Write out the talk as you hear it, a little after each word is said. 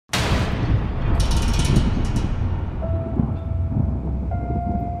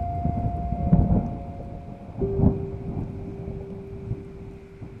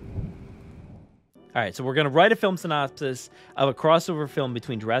All right, so we're going to write a film synopsis of a crossover film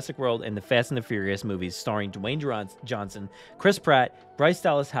between Jurassic World and the Fast and the Furious movies starring Dwayne Johnson, Chris Pratt, Bryce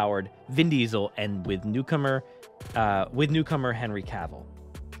Dallas Howard, Vin Diesel, and with newcomer Henry Cavill.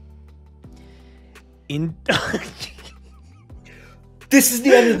 This is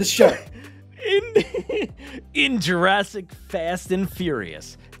the end of the show. In Jurassic Fast and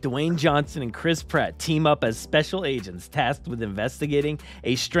Furious, Dwayne Johnson and Chris Pratt team up as special agents tasked with investigating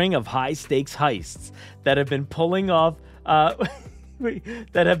a string of high-stakes heists that have been pulling off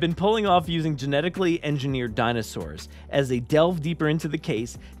using genetically engineered dinosaurs. As they delve deeper into the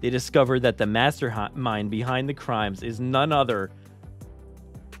case, they discover that the mastermind behind the crimes is none other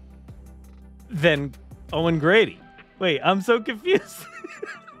than Owen Grady. Wait, I'm so confused.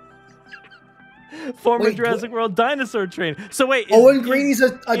 Former Jurassic World dinosaur trainer. So wait, Owen Grady's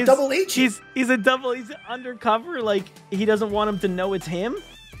a double agent. He's undercover. Like he doesn't want him to know it's him.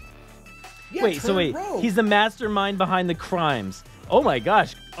 Yeah, he's the mastermind behind the crimes. Oh my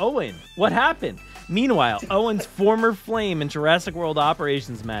gosh, Owen, what happened? Meanwhile, Owen's former Flame and Jurassic World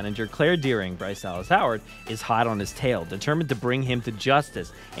operations manager Claire Deering, Bryce Dallas Howard, is hot on his tail, determined to bring him to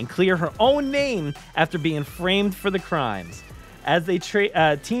justice and clear her own name after being framed for the crimes. As they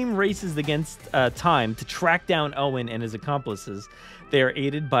team races against time to track down Owen and his accomplices, they are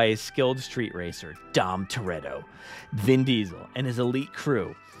aided by a skilled street racer, Dom Toretto, Vin Diesel, and his elite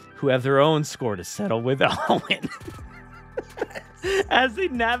crew, who have their own score to settle with Owen. As they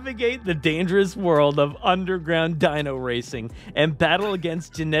navigate the dangerous world of underground dino racing and battle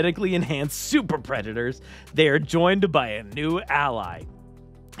against genetically enhanced super predators, they are joined by a new ally,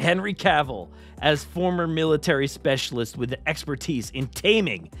 Henry Cavill, as former military specialist with expertise in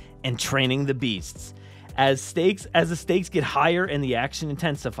taming and training the beasts. As the stakes get higher and the action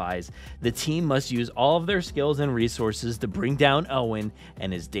intensifies, the team must use all of their skills and resources to bring down Owen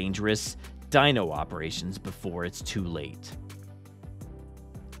and his dangerous dino operations before it's too late.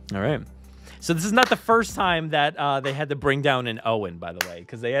 All right. So this is not the first time that they had to bring down an Owen, by the way,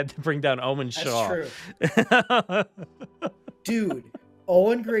 because they had to bring down Owen Shaw. That's true. Dude,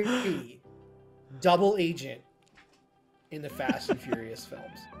 Owen Grady, double agent in the Fast and Furious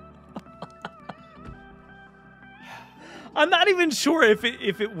films. I'm not even sure if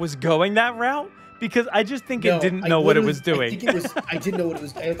it was going that route, because I just think it didn't know what it was doing. I didn't know what it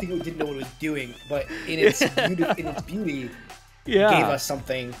was. I think it didn't know what it was doing, but in its beauty, yeah, gave us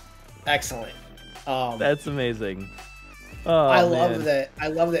something excellent. That's amazing. Oh, I love that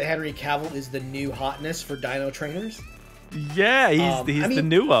Henry Cavill is the new hotness for dino trainers. Yeah, he's the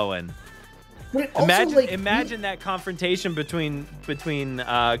new Owen. But also, imagine that confrontation between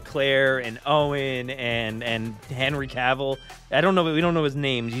Claire and Owen and Henry Cavill. I don't know. We don't know his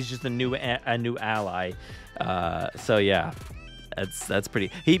name. He's just a new ally. So yeah, that's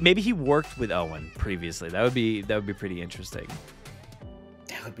pretty. Maybe he worked with Owen previously. That would be pretty interesting.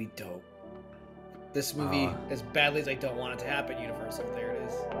 That would be dope. This movie, as badly as I don't want it to happen, Universal. There it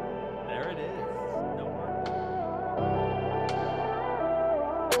is. There it is.